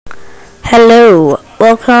Hello,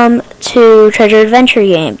 welcome to Treasure Adventure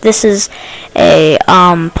Game. This is a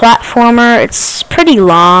platformer. It's pretty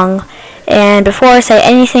long, and before I say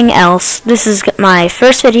anything else, this is my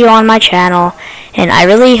first video on my channel, and I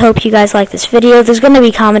really hope you guys like this video. There's going to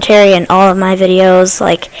be commentary in all of my videos,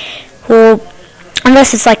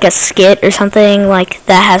 unless it's like a skit or something like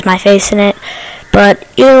that has my face in it. But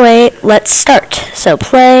either way, let's start. So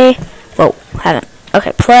play. Whoa, haven't.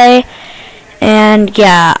 Okay, play. And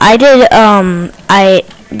yeah,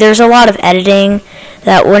 there's a lot of editing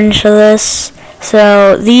that went into this,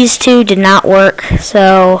 so these two did not work,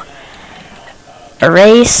 so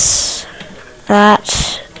erase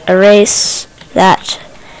that,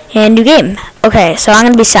 and new game. Okay, so I'm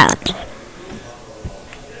going to be silent.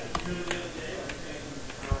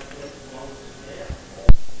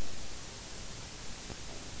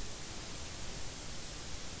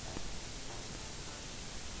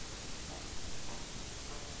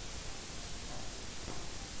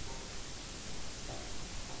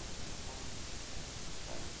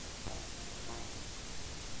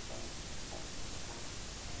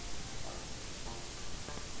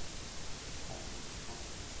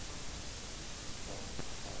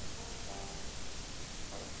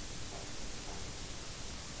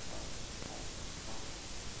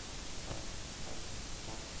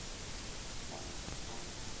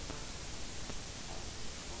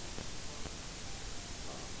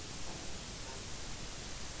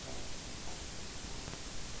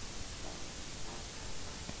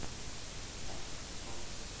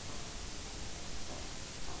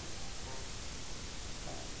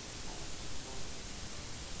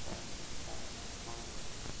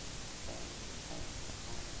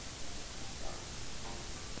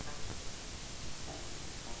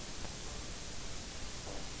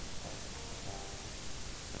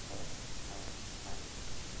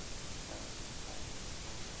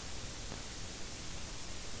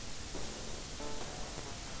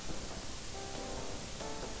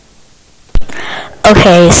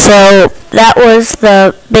 Okay, so that was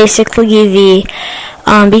basically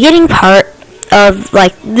the beginning part of,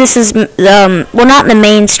 this is well, not the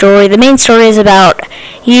main story. The main story is about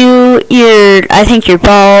I think you're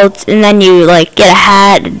bald, and then you get a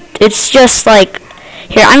hat. It's just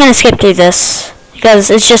here, I'm gonna skip through this because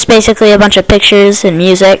it's just basically a bunch of pictures and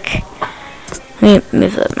music. Let me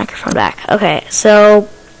move the microphone back. Okay, so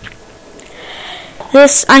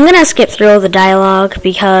I'm going to skip through all the dialogue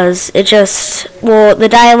because the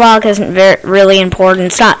dialogue isn't really important.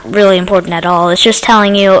 It's not really important at all. It's just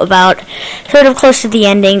telling you about sort of close to the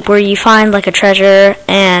ending where you find a treasure,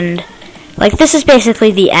 and this is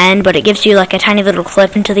basically the end, but it gives you a tiny little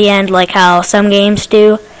clip into the end like how some games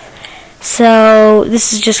do. So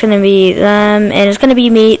this is just going to be them, and it's going to be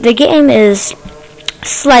me. The game is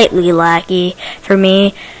slightly laggy for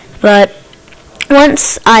me, but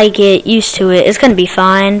once I get used to it, it's going to be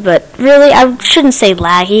fine. But really, I shouldn't say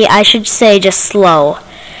laggy. I should say just slow.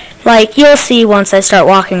 You'll see once I start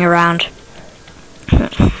walking around.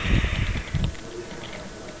 I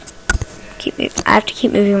have to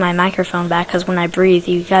keep moving my microphone back because when I breathe,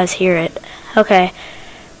 you guys hear it. Okay.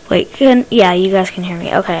 Wait, yeah, you guys can hear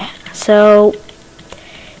me. Okay. So,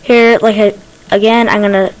 here, again, I'm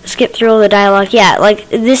going to skip through all the dialogue. Yeah,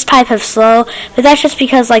 this type of slow, but that's just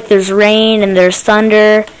because, there's rain and there's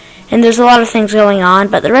thunder, and there's a lot of things going on,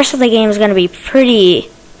 but the rest of the game is going to be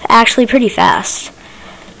actually pretty fast.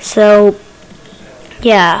 So,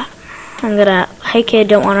 yeah, I'm going to, hey kid,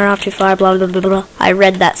 don't wander off too far, blah, blah, blah, blah. I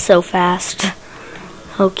read that so fast.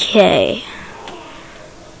 Okay.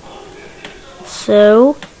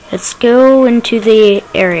 So, let's go into the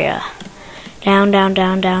area. Down, down,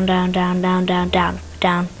 down, down, down, down, down, down, down,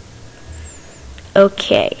 down.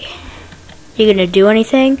 Okay. You gonna do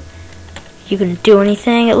anything? You gonna do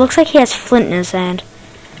anything? It looks like he has flint in his hand.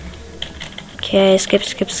 Okay, skip,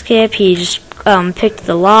 skip, skip. He just picked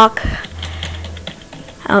the lock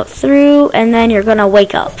out through, and then you're gonna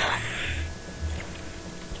wake up.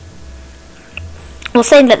 We'll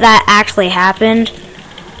say that actually happened,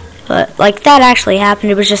 but that actually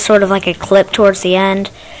happened. It was just sort of like a clip towards the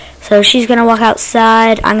end. So she's gonna walk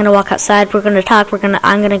outside. I'm gonna walk outside. We're gonna talk.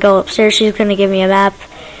 I'm gonna go upstairs. She's gonna give me a map,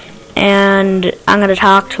 and I'm gonna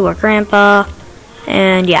talk to her grandpa.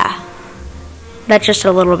 And yeah, that's just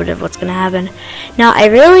a little bit of what's gonna happen. Now I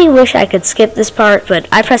really wish I could skip this part, but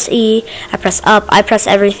I press E, I press up, I press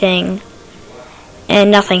everything,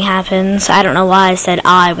 and nothing happens. I don't know why I said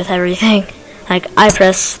I with everything. I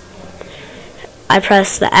press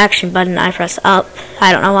the action button. I press up.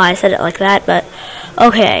 I don't know why I said it like that, but.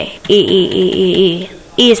 Okay, E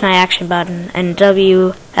is my action button, and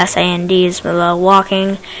W, S, A, and D is the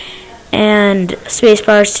walking, and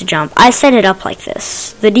spacebars to jump. I set it up like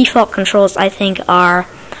this. The default controls, I think, are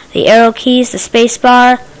the arrow keys, the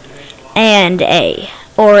spacebar, and A.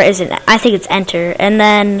 Or is it? I think it's enter. And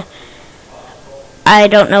then I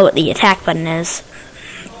don't know what the attack button is.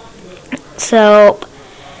 So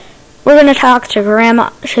we're gonna talk to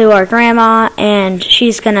our grandma, and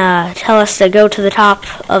she's gonna tell us to go to the top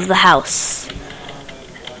of the house.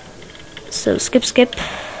 So skip.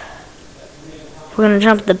 We're gonna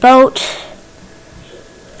jump the boat.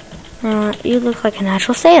 You look like a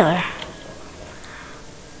natural sailor.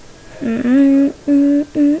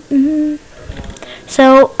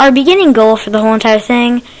 So our beginning goal for the whole entire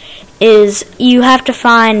thing is you have to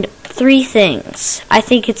find 3 things. I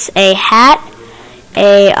think it's a hat,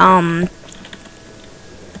 a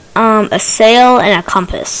sail, and a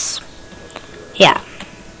compass. Yeah.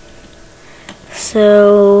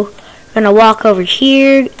 So we're gonna walk over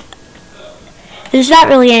here. There's not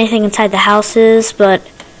really anything inside the houses, but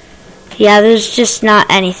yeah, there's just not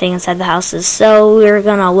anything inside the houses. So we're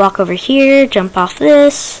gonna walk over here, jump off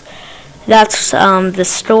this. That's the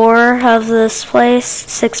store of this place,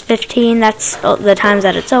 6:15. That's the times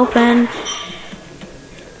that it's open.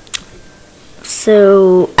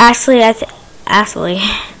 So actually, I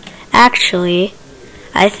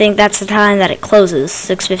think that's the time that it closes,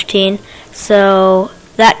 6:15. So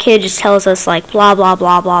that kid just tells us like blah blah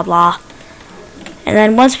blah blah blah. And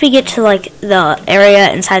then once we get to like the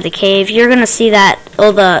area inside the cave, you're gonna see that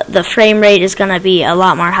the frame rate is gonna be a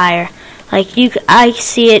lot more higher. Like I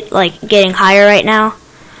see it like getting higher right now.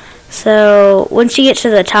 So once you get to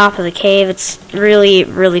the top of the cave, it's really,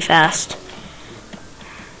 really fast.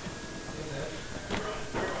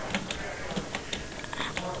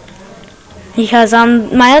 Because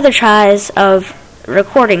on my other tries of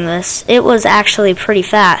recording this, it was actually pretty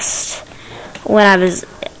fast when I was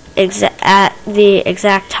at the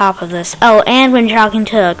exact top of this. Oh, and when you're talking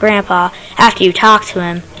to Grandpa after you talk to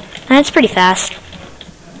him, and it's pretty fast.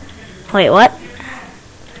 Wait, what?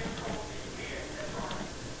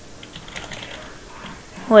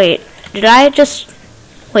 Wait, did I just...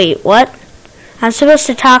 Wait, what? I'm supposed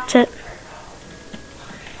to talk to...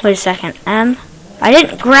 Wait a second, I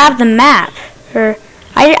didn't grab the map.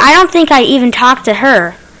 I don't think I even talked to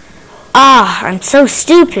her. Ah, I'm so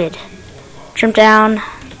stupid. Jump down.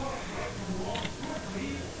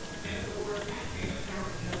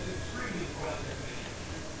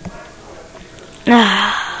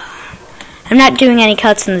 I'm not doing any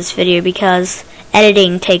cuts in this video because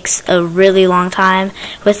editing takes a really long time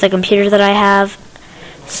with the computer that I have.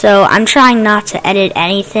 So I'm trying not to edit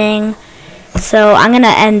anything. So I'm gonna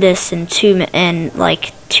end this in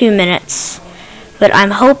like 2 minutes. But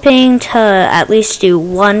I'm hoping to at least do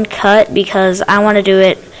 1 cut because I want to do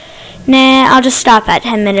it. Nah, I'll just stop at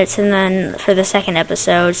 10 minutes and then for the second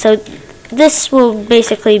episode. So this will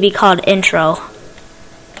basically be called intro.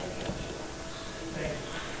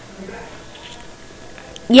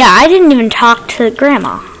 Yeah, I didn't even talk to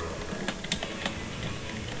Grandma.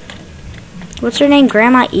 What's her name?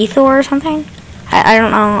 Grandma Ethor or something? I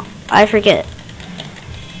don't know. I forget.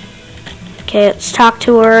 Okay, let's talk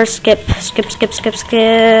to her. Skip. Okay,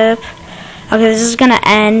 this is gonna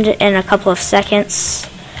end in a couple of seconds.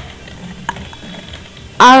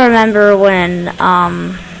 I'll remember when,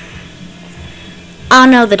 I'll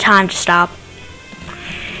know the time to stop.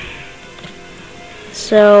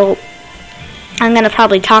 So I'm gonna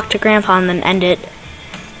probably talk to Grandpa and then end it.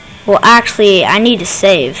 Well, actually, I need to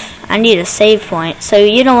save. I need a save point. So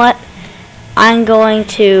you know what? I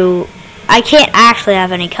can't actually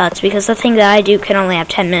have any cuts because the thing that I do can only have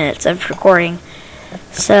 10 minutes of recording.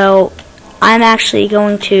 So I'm actually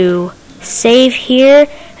going to save here,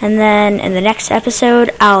 and then in the next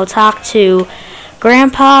episode I'll talk to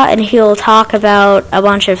Grandpa and he'll talk about a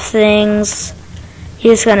bunch of things.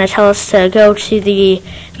 He's going to tell us to go to the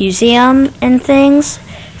museum and things.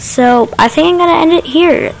 So I think I'm going to end it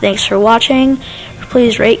here. Thanks for watching.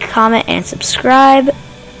 Please rate, comment, and subscribe.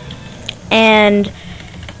 And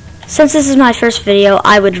since this is my first video,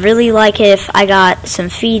 I would really like it if I got some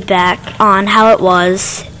feedback on how it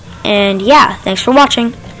was. And yeah, thanks for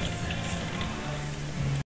watching.